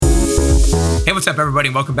Hey, what's up, everybody?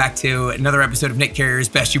 Welcome back to another episode of Nick Carrier's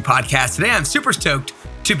Best You podcast. Today, I'm super stoked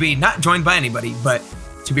to be not joined by anybody, but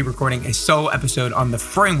to be recording a solo episode on the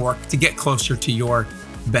framework to get closer to your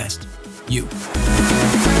best you.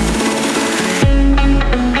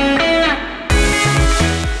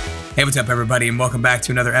 Hey, what's up, everybody, and welcome back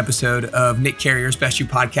to another episode of Nick Carrier's Best You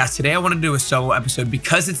podcast. Today, I want to do a solo episode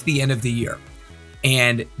because it's the end of the year.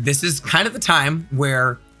 And this is kind of the time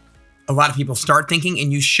where a lot of people start thinking,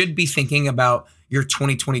 and you should be thinking about your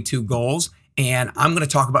 2022 goals. And I'm going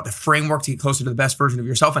to talk about the framework to get closer to the best version of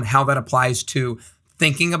yourself and how that applies to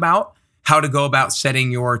thinking about how to go about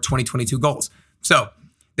setting your 2022 goals. So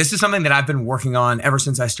this is something that I've been working on ever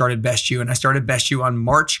since I started Best You. And I started Best You on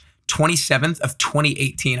March 27th of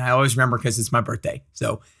 2018. I always remember because it's my birthday.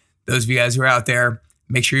 So those of you guys who are out there,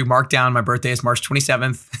 make sure you mark down my birthday is March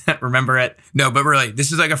 27th. Remember it. No, but really,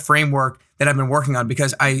 this is like a framework that I've been working on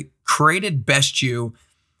because I created Best You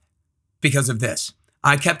because of this.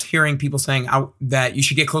 I kept hearing people saying that you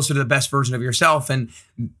should get closer to the best version of yourself. And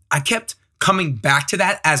I kept coming back to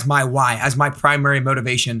that as my why, as my primary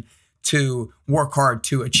motivation to work hard,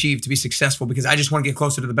 to achieve, to be successful, because I just want to get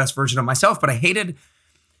closer to the best version of myself. But I hated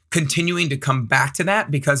continuing to come back to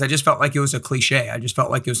that because I just felt like it was a cliche. I just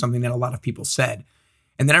felt like it was something that a lot of people said.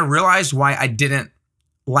 And then I realized why I didn't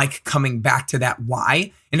like coming back to that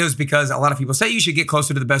why. And it was because a lot of people say you should get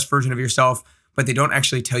closer to the best version of yourself, but they don't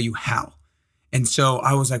actually tell you how. And so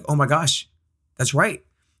I was like, oh my gosh, that's right.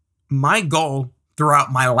 My goal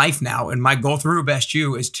throughout my life now, and my goal through Best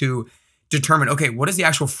You, is to determine, okay, what is the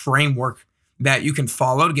actual framework that you can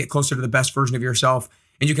follow to get closer to the best version of yourself?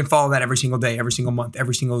 And you can follow that every single day, every single month,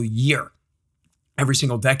 every single year, every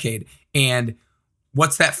single decade. And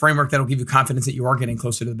what's that framework that'll give you confidence that you are getting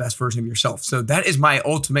closer to the best version of yourself? So that is my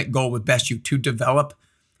ultimate goal with Best You, to develop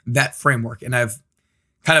that framework. And I've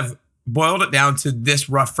kind of boiled it down to this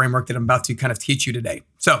rough framework that I'm about to kind of teach you today.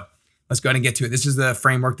 So let's go ahead and get to it. This is the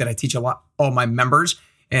framework that I teach all my members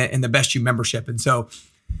in the Best You membership. And so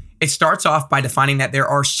it starts off by defining that there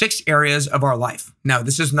are 6 areas of our life. Now,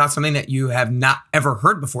 this is not something that you have not ever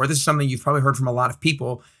heard before. This is something you've probably heard from a lot of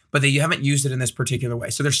people, but that you haven't used it in this particular way.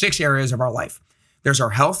 So there's 6 areas of our life. There's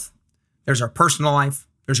our health, there's our personal life,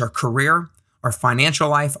 there's our career, our financial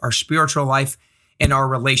life, our spiritual life, and our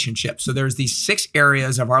relationships. So there's these 6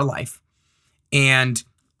 areas of our life. And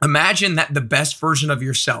imagine that the best version of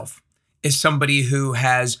yourself is somebody who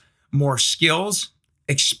has more skills,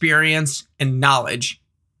 experience, and knowledge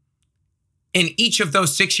in each of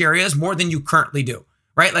those 6 areas more than you currently do,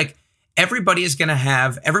 right? Like everybody is going to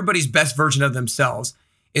have, everybody's best version of themselves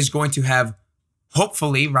is going to have,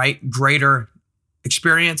 hopefully, right, greater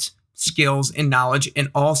experience, skills, and knowledge in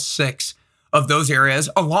all 6 of those areas,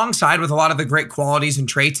 alongside with a lot of the great qualities and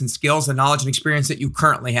traits and skills and knowledge and experience that you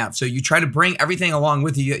currently have. So you try to bring everything along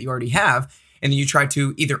with you that you already have, and then you try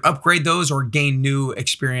to either upgrade those or gain new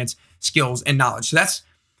experience, skills, and knowledge. So that's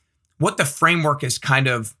what the framework is kind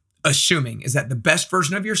of assuming, is that the best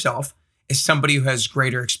version of yourself is somebody who has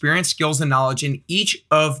greater experience, skills, and knowledge in each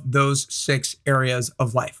of those 6 areas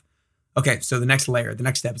of life. Okay, so the next layer, the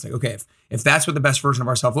next step is like, okay, if that's what the best version of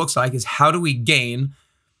ourselves looks like, is how do we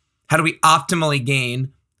optimally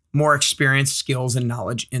gain more experience, skills, and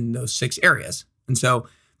knowledge in those 6 areas? And so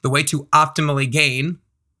the way to optimally gain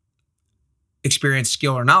experience,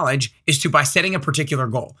 skill, or knowledge is by setting a particular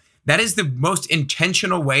goal. That is the most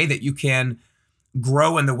intentional way that you can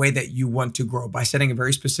grow in the way that you want to grow, by setting a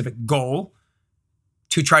very specific goal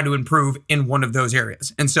to try to improve in one of those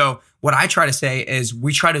areas. And so what I try to say is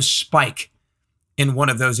we try to spike in one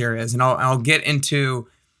of those areas. And I'll get into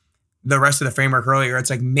the rest of the framework earlier. It's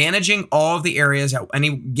like managing all of the areas at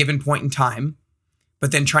any given point in time,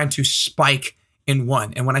 but then trying to spike in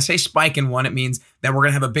one. And when I say spike in one, it means that we're going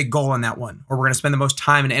to have a big goal in that one, or we're going to spend the most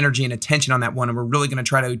time and energy and attention on that one. And we're really going to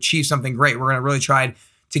try to achieve something great. We're going to really try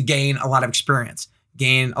to gain a lot of experience,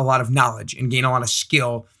 gain a lot of knowledge, and gain a lot of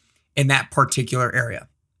skill in that particular area.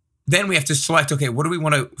 Then we have to select, okay, what do we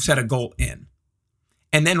want to set a goal in?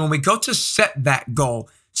 And then when we go to set that goal,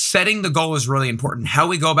 setting the goal is really important. How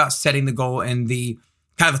we go about setting the goal and the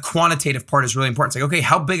kind of the quantitative part is really important. It's like, okay,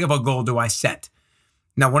 how big of a goal do I set?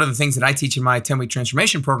 Now, one of the things that I teach in my 10-week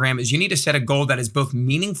transformation program is you need to set a goal that is both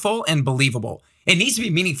meaningful and believable. It needs to be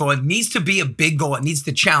meaningful. It needs to be a big goal. It needs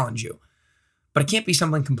to challenge you. But it can't be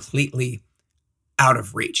something completely out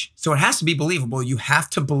of reach. So it has to be believable. You have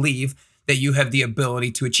to believe that you have the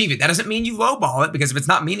ability to achieve it. That doesn't mean you lowball it, because if it's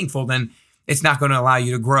not meaningful, then it's not going to allow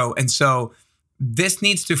you to grow. And so this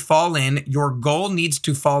needs to fall in, your goal needs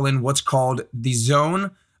to fall in what's called the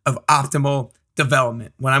zone of optimal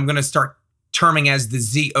development. What I'm going to start terming as the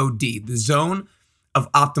ZOD, the zone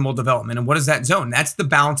of optimal development. And what is that zone? That's the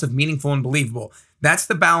balance of meaningful and believable. That's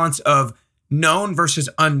the balance of known versus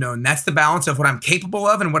unknown. That's the balance of what I'm capable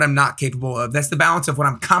of and what I'm not capable of. That's the balance of what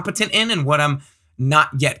I'm competent in and what I'm not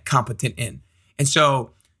yet competent in. And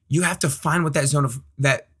so you have to find what that zone of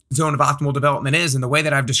optimal development is. And the way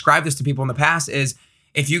that I've described this to people in the past is,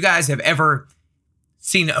 if you guys have ever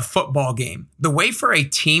seen a football game, the way for a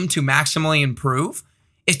team to maximally improve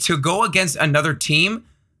is to go against another team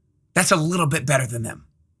that's a little bit better than them.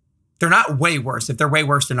 They're not way worse. If they're way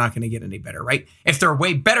worse, they're not going to get any better, right? If they're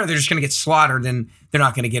way better, they're just going to get slaughtered and they're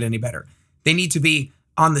not going to get any better. They need to be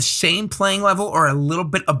on the same playing level or a little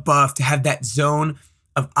bit above to have that zone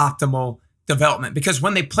of optimal development. Because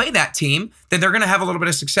when they play that team, then they're going to have a little bit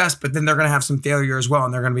of success, but then they're going to have some failure as well,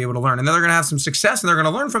 and they're going to be able to learn. And then they're going to have some success, and they're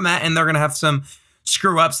going to learn from that, and they're going to have some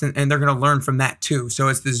screw ups, and they're going to learn from that too. So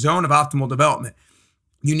it's the zone of optimal development.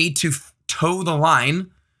 You need to toe the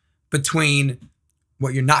line between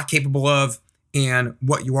what you're not capable of and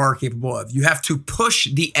what you are capable of. You have to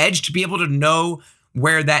push the edge to be able to know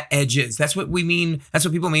where that edge is. That's what we mean. That's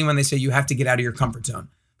what people mean when they say you have to get out of your comfort zone.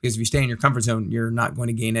 Because if you stay in your comfort zone, you're not going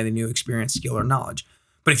to gain any new experience, skill, or knowledge.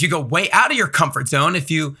 But if you go way out of your comfort zone, if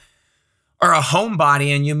you are a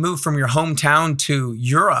homebody and you move from your hometown to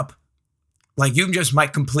Europe, like, you just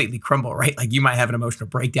might completely crumble, right? Like, you might have an emotional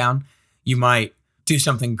breakdown. You might do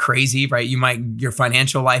something crazy, right? Your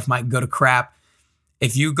financial life might go to crap.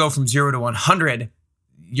 If you go from 0 to 100,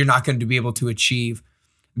 you're not going to be able to achieve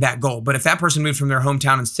that goal. But if that person moved from their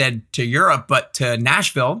hometown instead to Europe, but to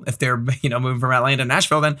Nashville, if they're, moving from Atlanta to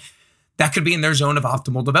Nashville, then that could be in their zone of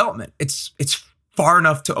optimal development. It's far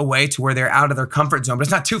enough away to where they're out of their comfort zone, but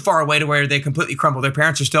it's not too far away to where they completely crumble. Their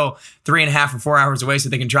parents are still 3.5 or 4 hours away, so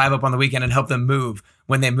they can drive up on the weekend and help them move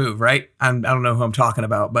when they move, right? I don't know who I'm talking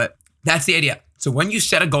about, but that's the idea. So when you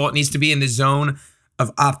set a goal, it needs to be in the zone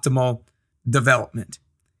of optimal development.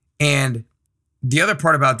 And the other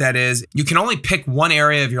part about that is, you can only pick one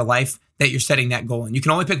area of your life that you're setting that goal in. You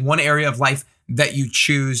can only pick one area of life that you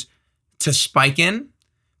choose to spike in,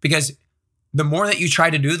 because the more that you try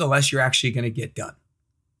to do, the less you're actually going to get done,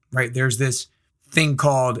 right? There's this thing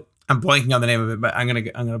called, I'm blanking on the name of it, but I'm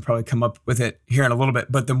gonna probably come up with it here in a little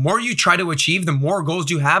bit. But the more you try to achieve, the more goals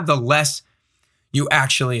you have, the less you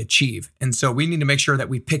actually achieve. And so we need to make sure that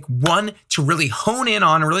we pick one to really hone in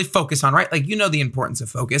on and really focus on, right? Like, the importance of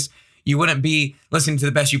focus. You wouldn't be listening to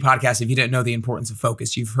the Best You podcast if you didn't know the importance of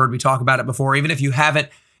focus. You've heard me talk about it before. Even if you haven't,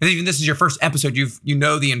 and even this is your first episode, you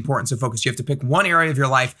know the importance of focus. You have to pick one area of your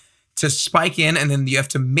life to spike in, and then you have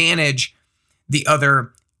to manage the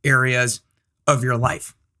other areas of your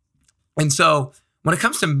life. And so when it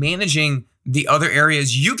comes to managing the other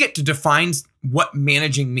areas, you get to define what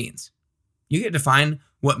managing means. You get to define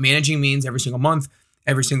what managing means every single month,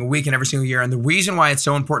 every single week, and every single year. And the reason why it's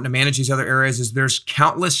so important to manage these other areas is there's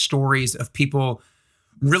countless stories of people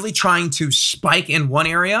really trying to spike in one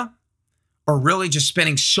area, or really just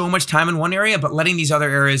spending so much time in one area, but letting these other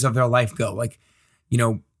areas of their life go. Like,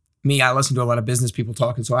 me, I listen to a lot of business people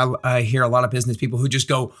talk. And so I hear a lot of business people who just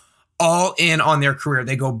go all in on their career.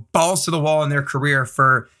 They go balls to the wall in their career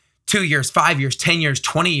for 2 years, 5 years, 10 years,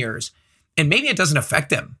 20 years. And maybe it doesn't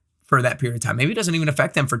affect them for that period of time. Maybe it doesn't even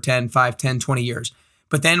affect them for 5, 10, 20 years.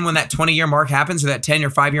 But then when that 20-year mark happens, or that 10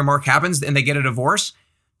 or 5-year mark happens, and they get a divorce,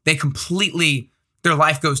 their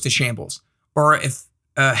life goes to shambles. Or if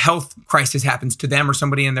a health crisis happens to them or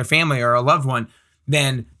somebody in their family or a loved one,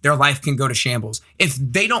 then their life can go to shambles. If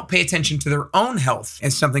they don't pay attention to their own health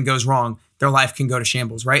and something goes wrong, their life can go to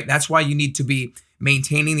shambles, right? That's why you need to be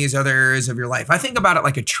maintaining these other areas of your life. I think about it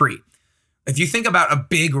like a tree. If you think about a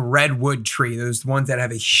big redwood tree, those ones that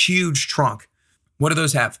have a huge trunk, what do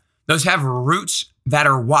those have? Those have roots that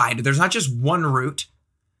are wide. There's not just one root.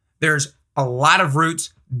 There's a lot of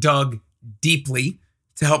roots dug deeply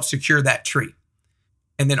to help secure that tree.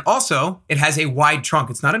 And then also, it has a wide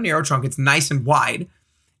trunk. It's not a narrow trunk. It's nice and wide.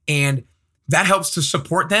 And that helps to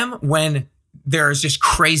support them when there's just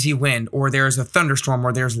crazy wind, or there's a thunderstorm,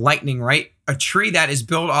 or there's lightning, right? A tree that is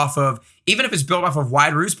built off of, even if it's built off of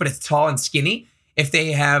wide roots, but it's tall and skinny, if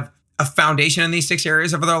they have a foundation in these 6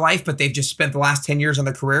 areas of their life, but they've just spent the last 10 years on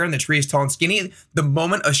their career and the tree is tall and skinny, the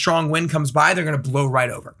moment a strong wind comes by, they're going to blow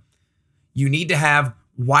right over. You need to have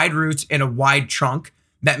wide roots and a wide trunk.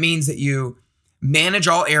 That means that you manage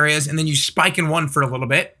all areas, and then you spike in one for a little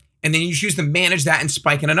bit, and then you choose to manage that and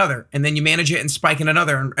spike in another, and then you manage it and spike in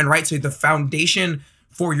another, and right, so the foundation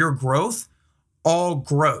for your growth all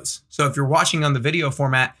grows. So if you're watching on the video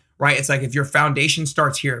format, right, it's like if your foundation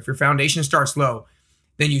starts here, if your foundation starts low,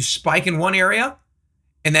 then you spike in one area,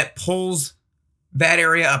 and that pulls that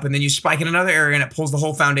area up, and then you spike in another area, and it pulls the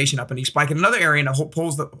whole foundation up, and you spike in another area, and it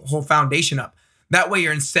pulls the whole foundation up. That way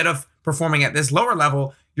you're, instead of performing at this lower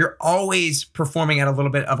level, you're always performing at a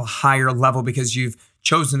little bit of a higher level because you've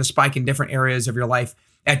chosen to spike in different areas of your life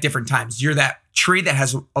at different times. You're that tree that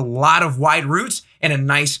has a lot of wide roots and a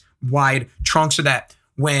nice wide trunk, so that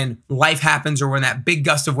when life happens or when that big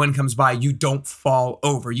gust of wind comes by, you don't fall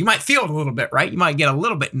over. You might feel it a little bit, right? You might get a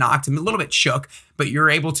little bit knocked and a little bit shook, but you're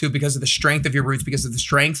able to, because of the strength of your roots, because of the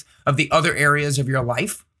strength of the other areas of your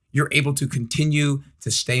life, you're able to continue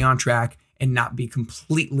to stay on track and not be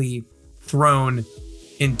completely thrown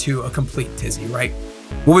into a complete tizzy, right?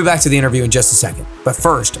 We'll be back to the interview in just a second. But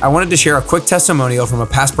first, I wanted to share a quick testimonial from a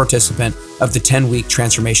past participant of the 10-week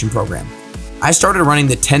transformation program. I started running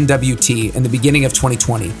the 10WT in the beginning of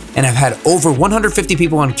 2020 and have had over 150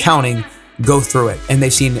 people and counting go through it, and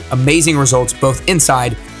they've seen amazing results both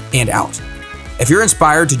inside and out. If you're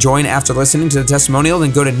inspired to join after listening to the testimonial,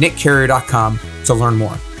 then go to nickcarrier.com to learn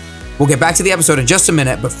more. We'll get back to the episode in just a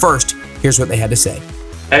minute, but first, here's what they had to say.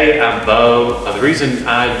 Hey, I'm Bo. The reason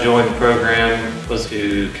I joined the program was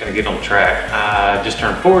to kind of get on track. I just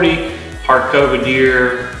turned 40, hard COVID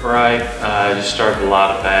year, right? I just started a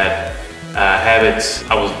lot of bad habits.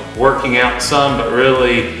 I was working out some, but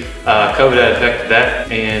really COVID had affected that,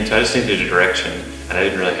 and so I just needed a direction, and I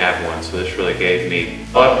didn't really have one, so this really gave me.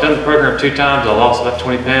 Well, I've done the program 2 times. I lost about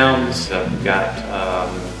 20 pounds. I've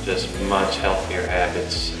got just much healthier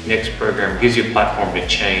habits. Nick's program gives you a platform to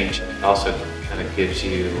change. It also kind of gives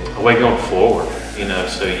you a way going forward,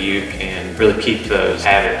 so you can really keep those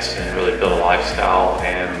habits and really build a lifestyle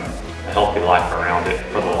and a healthy life around it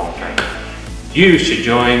for the long term. You should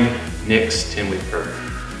join Nick's 10-week program.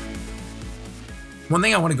 One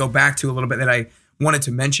thing I want to go back to a little bit that I wanted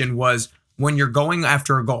to mention was, when you're going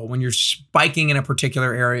after a goal, when you're spiking in a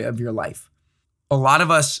particular area of your life, a lot of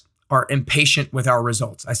us are impatient with our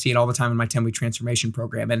results. I see it all the time in my 10-week transformation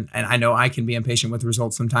program. And I know I can be impatient with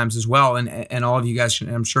results sometimes as well. And all of you guys,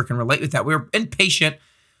 I'm sure, can relate with that. We're impatient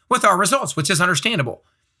with our results, which is understandable,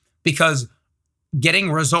 because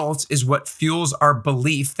getting results is what fuels our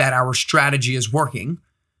belief that our strategy is working.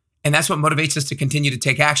 And that's what motivates us to continue to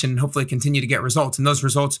take action and hopefully continue to get results. And those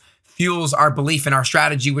results fuels our belief in our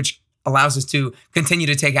strategy, which allows us to continue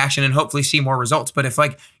to take action and hopefully see more results. But if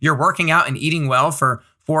you're working out and eating well for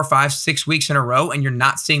 4, 5, 6 weeks in a row and you're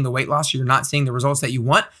not seeing the weight loss, or you're not seeing the results that you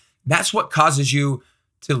want, that's what causes you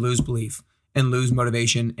to lose belief and lose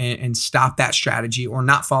motivation and stop that strategy or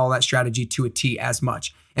not follow that strategy to a T as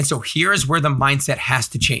much. And so here is where the mindset has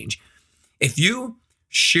to change. If you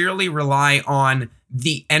sheerly rely on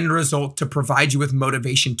the end result to provide you with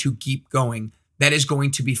motivation to keep going, that is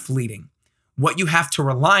going to be fleeting. What you have to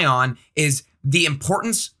rely on is the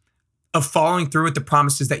importance of following through with the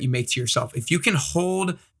promises that you make to yourself. If you can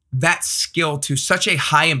hold that skill to such a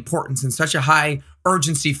high importance and such a high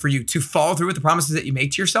urgency for you to follow through with the promises that you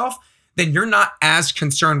make to yourself, then you're not as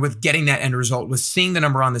concerned with getting that end result, with seeing the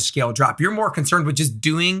number on the scale drop. You're more concerned with just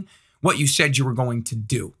doing what you said you were going to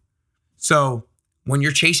do. So when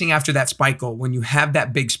you're chasing after that spike goal, when you have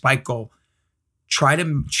that big spike goal, try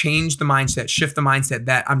to change the mindset, shift the mindset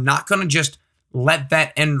that I'm not going to just let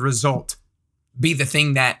that end result be the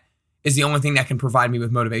thing that is the only thing that can provide me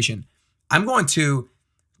with motivation. I'm going to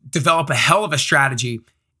develop a hell of a strategy,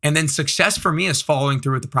 and then success for me is following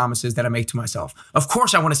through with the promises that I make to myself. Of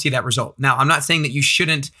course, I want to see that result. Now, I'm not saying that you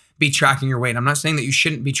shouldn't be tracking your weight. I'm not saying that you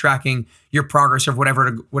shouldn't be tracking your progress of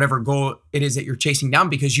whatever goal it is that you're chasing down,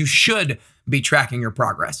 because you should be tracking your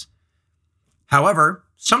progress. However,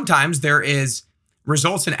 sometimes there is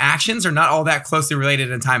results and actions are not all that closely related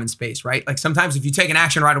in time and space, right? Like sometimes if you take an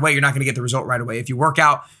action right away, you're not going to get the result right away. If you work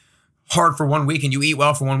out hard for 1 week and you eat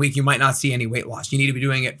well for 1 week, you might not see any weight loss. You need to be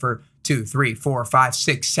doing it for 2, 3, 4, 5,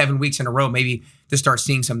 6, 7 weeks in a row, maybe, to start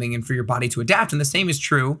seeing something and for your body to adapt. And the same is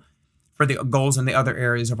true for the goals in the other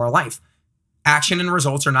areas of our life. Action and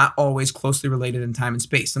results are not always closely related in time and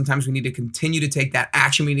space. Sometimes we need to continue to take that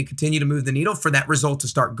action. We need to continue to move the needle for that result to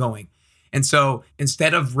start going. And so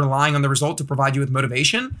instead of relying on the result to provide you with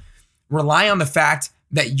motivation, rely on the fact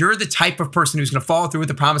that you're the type of person who's going to follow through with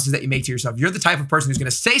the promises that you make to yourself. You're the type of person who's going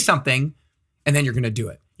to say something and then you're going to do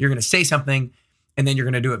it. You're going to say something and then you're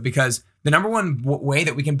going to do it, because the number one way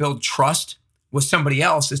that we can build trust with somebody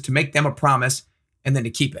else is to make them a promise and then to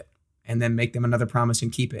keep it, and then make them another promise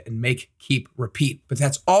and keep it, and make, keep, repeat. But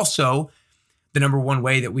that's also the number one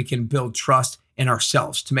way that we can build trust in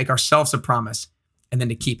ourselves, to make ourselves a promise and then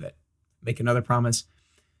to keep it, make another promise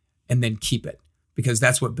and then keep it, because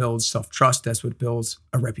that's what builds self-trust. That's what builds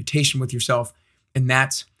a reputation with yourself. And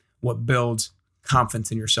that's what builds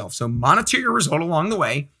confidence in yourself. So monitor your result along the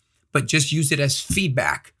way, but just use it as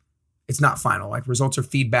feedback. It's not final. Like, results are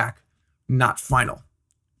feedback, not final.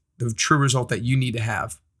 The true result that you need to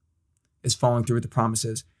have is following through with the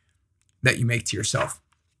promises that you make to yourself.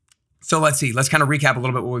 So let's see. Let's kind of recap a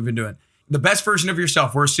little bit what we've been doing. The best version of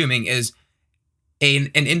yourself, we're assuming, is an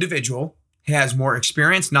individual who has more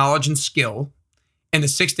experience, knowledge, and skill in the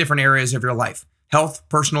 6 different areas of your life: health,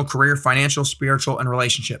 personal, career, financial, spiritual, and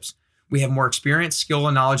relationships. We have more experience, skill,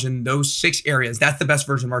 and knowledge in those 6 areas. That's the best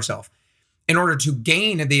version of ourselves. In order to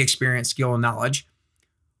gain the experience, skill, and knowledge,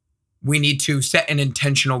 we need to set an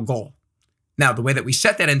intentional goal. Now, the way that we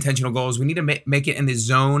set that intentional goal is we need to make it in the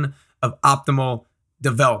zone of optimal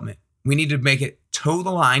development. We need to make it toe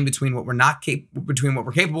the line between what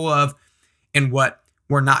we're capable of and what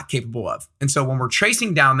we're not capable of. And so when we're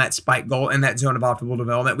tracing down that spike goal in that zone of optimal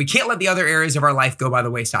development, we can't let the other areas of our life go by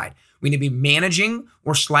the wayside. We need to be managing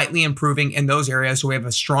or slightly improving in those areas so we have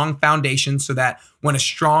a strong foundation, so that when a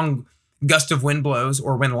strong gust of wind blows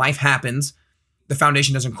or when life happens, the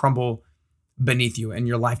foundation doesn't crumble beneath you and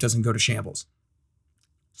your life doesn't go to shambles.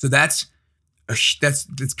 So that's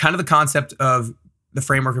kind of the concept of the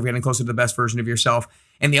framework of getting closer to the best version of yourself.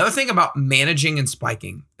 And the other thing about managing and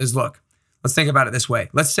spiking is, look, let's think about it this way.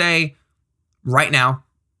 Let's say right now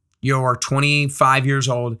you're 25 years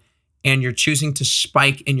old and you're choosing to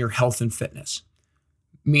spike in your health and fitness,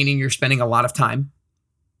 meaning you're spending a lot of time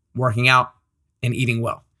working out and eating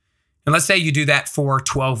well. And let's say you do that for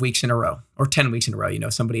 12 weeks in a row or 10 weeks in a row. You know,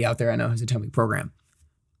 somebody out there I know has a 10-week program.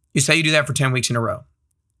 You say you do that for 10 weeks in a row.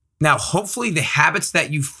 Now, hopefully the habits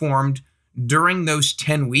that you formed during those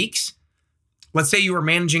 10 weeks, let's say you were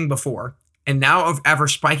managing before, and now ever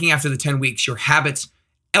spiking after the 10 weeks, your habits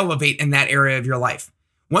elevate in that area of your life.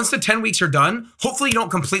 Once the 10 weeks are done, hopefully you don't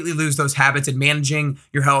completely lose those habits and managing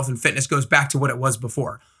your health and fitness goes back to what it was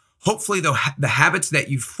before. Hopefully the habits that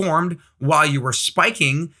you formed while you were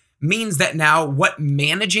spiking means that now what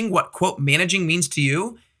quote managing means to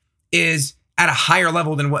you is at a higher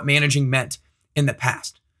level than what managing meant in the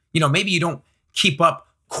past. You know, maybe you don't keep up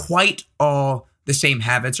quite all the same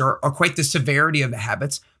habits or quite the severity of the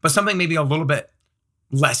habits, but something maybe a little bit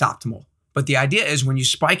less optimal. But the idea is when you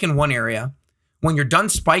spike in one area, when you're done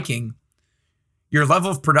spiking, your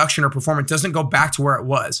level of production or performance doesn't go back to where it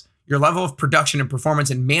was. Your level of production and performance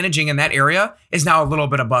and managing in that area is now a little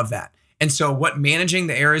bit above that. And so what managing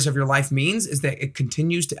the areas of your life means is that it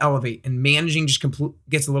continues to elevate, and managing just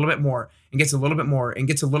gets a little bit more and gets a little bit more and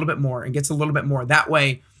gets a little bit more and gets a little bit more. That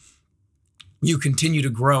way you continue to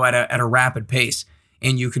grow at a rapid pace,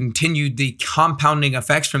 and you continue the compounding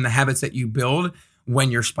effects from the habits that you build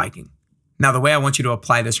when you're spiking. Now, the way I want you to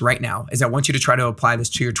apply this right now is I want you to try to apply this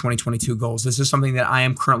to your 2022 goals. This is something that I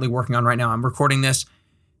am currently working on right now. I'm recording this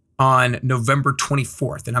on November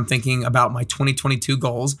 24th, and I'm thinking about my 2022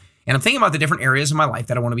 goals, and I'm thinking about the different areas of my life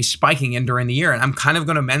that I want to be spiking in during the year. And I'm kind of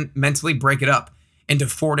going to mentally break it up into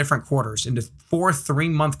 4 different quarters, into 4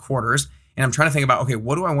 3-month quarters. And I'm trying to think about, okay,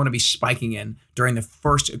 what do I want to be spiking in during the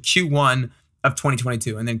first Q1 of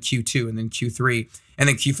 2022, and then Q2, and then Q3, and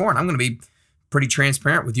then Q4. And I'm going to be pretty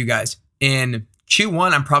transparent with you guys. In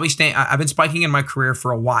Q1, I've been spiking in my career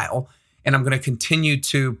for a while, and I'm going to continue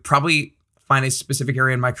to probably find a specific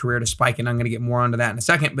area in my career to spike, and I'm going to get more onto that in a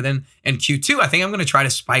second. But then in Q2, I think I'm going to try to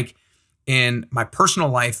spike in my personal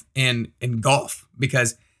life in golf,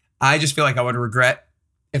 because I just feel like I would regret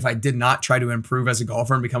if I did not try to improve as a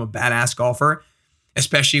golfer and become a badass golfer,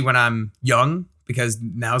 especially when I'm young, because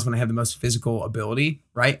now is when I have the most physical ability,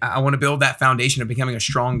 right? I want to build that foundation of becoming a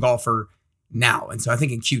strong golfer now. And so I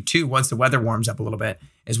think in Q2, once the weather warms up a little bit,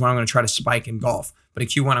 is when I'm going to try to spike in golf. But in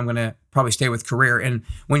Q1, I'm going to probably stay with career. And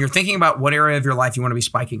when you're thinking about what area of your life you want to be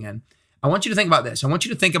spiking in, I want you to think about this. I want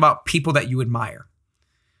you to think about people that you admire.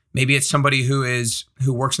 Maybe it's somebody who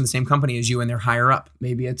works in the same company as you and they're higher up.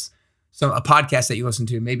 Maybe it's a podcast that you listen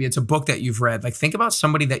to. Maybe it's a book that you've read. Like, think about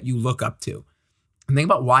somebody that you look up to and think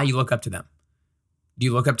about why you look up to them. Do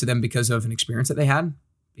you look up to them because of an experience that they had?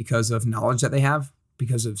 Because of knowledge that they have?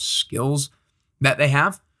 Because of skills that they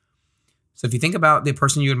have? So if you think about the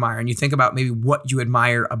person you admire and you think about maybe what you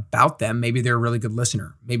admire about them, maybe they're a really good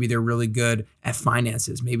listener. Maybe they're really good at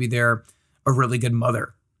finances. Maybe they're a really good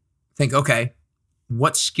mother. Think, okay,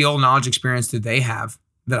 what skill, knowledge, experience do they have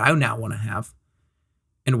that I now want to have?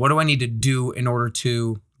 And what do I need to do in order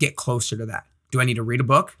to get closer to that? Do I need to read a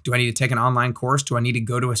book? Do I need to take an online course? Do I need to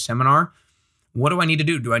go to a seminar? What do I need to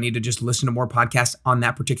do? Do I need to just listen to more podcasts on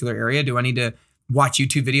that particular area? Do I need to watch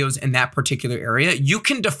YouTube videos in that particular area? You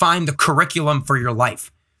can define the curriculum for your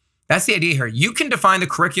life. That's the idea here. You can define the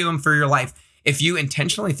curriculum for your life if you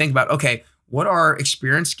intentionally think about, okay, what are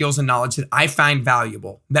experience, skills, and knowledge that I find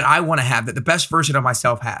valuable, that I want to have, that the best version of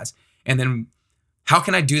myself has? And then how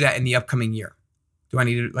can I do that in the upcoming year? Do I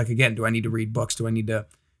need to, do I need to read books? Do I need to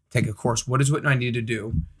take a course? What do I need to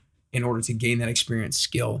do in order to gain that experience,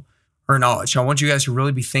 skill, or knowledge. So I want you guys to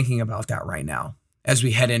really be thinking about that right now as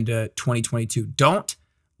we head into 2022. Don't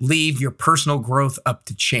leave your personal growth up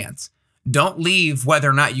to chance. Don't leave whether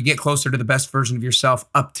or not you get closer to the best version of yourself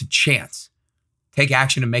up to chance. Take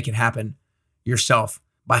action and make it happen yourself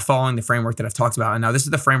by following the framework that I've talked about. And now this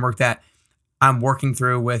is the framework that I'm working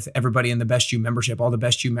through with everybody in the Best You membership, all the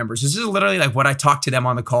Best You members. This is literally like what I talked to them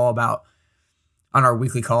on the call about, on our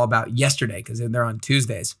weekly call about yesterday, because they're on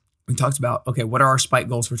Tuesdays. We talked about, okay, what are our spike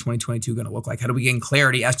goals for 2022 going to look like? How do we gain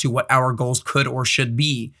clarity as to what our goals could or should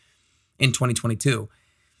be in 2022?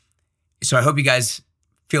 So I hope you guys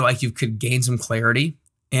feel like you could gain some clarity.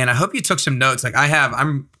 And I hope you took some notes. Like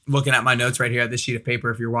I'm looking at my notes right here at this sheet of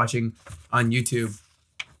paper if you're watching on YouTube.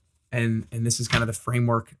 And this is kind of the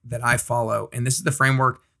framework that I follow. And this is the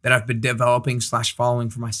framework that I've been developing / following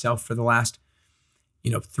for myself for the last,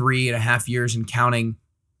 3.5 years and counting.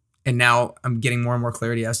 And now I'm getting more and more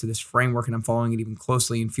clarity as to this framework, and I'm following it even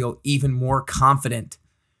closely and feel even more confident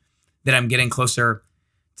that I'm getting closer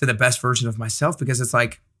to the best version of myself, because it's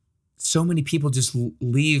like so many people just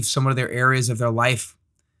leave some of their areas of their life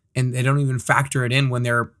and they don't even factor it in when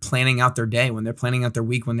they're planning out their day, when they're planning out their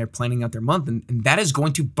week, when they're planning out their month. And that is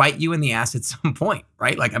going to bite you in the ass at some point,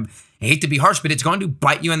 right? Like I hate to be harsh, but it's going to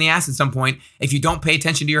bite you in the ass at some point if you don't pay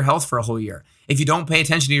attention to your health for a whole year. If you don't pay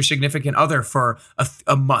attention to your significant other for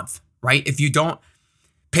a month, right? If you don't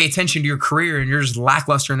pay attention to your career and you're just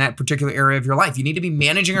lackluster in that particular area of your life. You need to be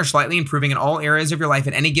managing or slightly improving in all areas of your life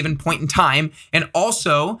at any given point in time. And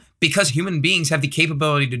also, because human beings have the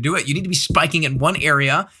capability to do it, you need to be spiking in one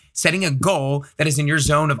area, setting a goal that is in your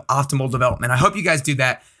zone of optimal development. I hope you guys do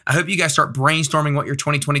that. I hope you guys start brainstorming what your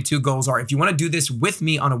 2022 goals are. If you want to do this with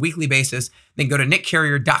me on a weekly basis, then go to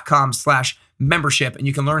nickcarrier.com/membership and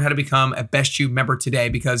you can learn how to become a Best You member today,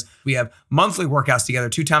 because we have monthly workouts together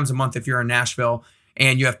 2 times a month if you're in Nashville,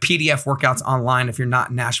 and you have PDF workouts online if you're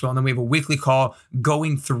not in Nashville. And then we have a weekly call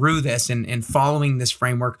going through this and following this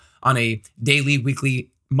framework on a daily, weekly,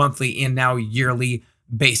 monthly, and now yearly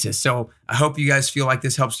basis. So I hope you guys feel like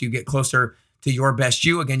this helps you get closer to your best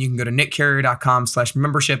you. Again, you can go to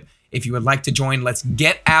nickcarrier.com/membership if you would like to join. Let's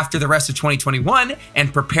get after the rest of 2021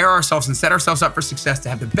 and prepare ourselves and set ourselves up for success to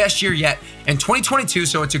have the best year yet in 2022.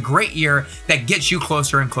 So it's a great year that gets you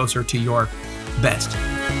closer and closer to your best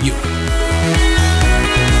you.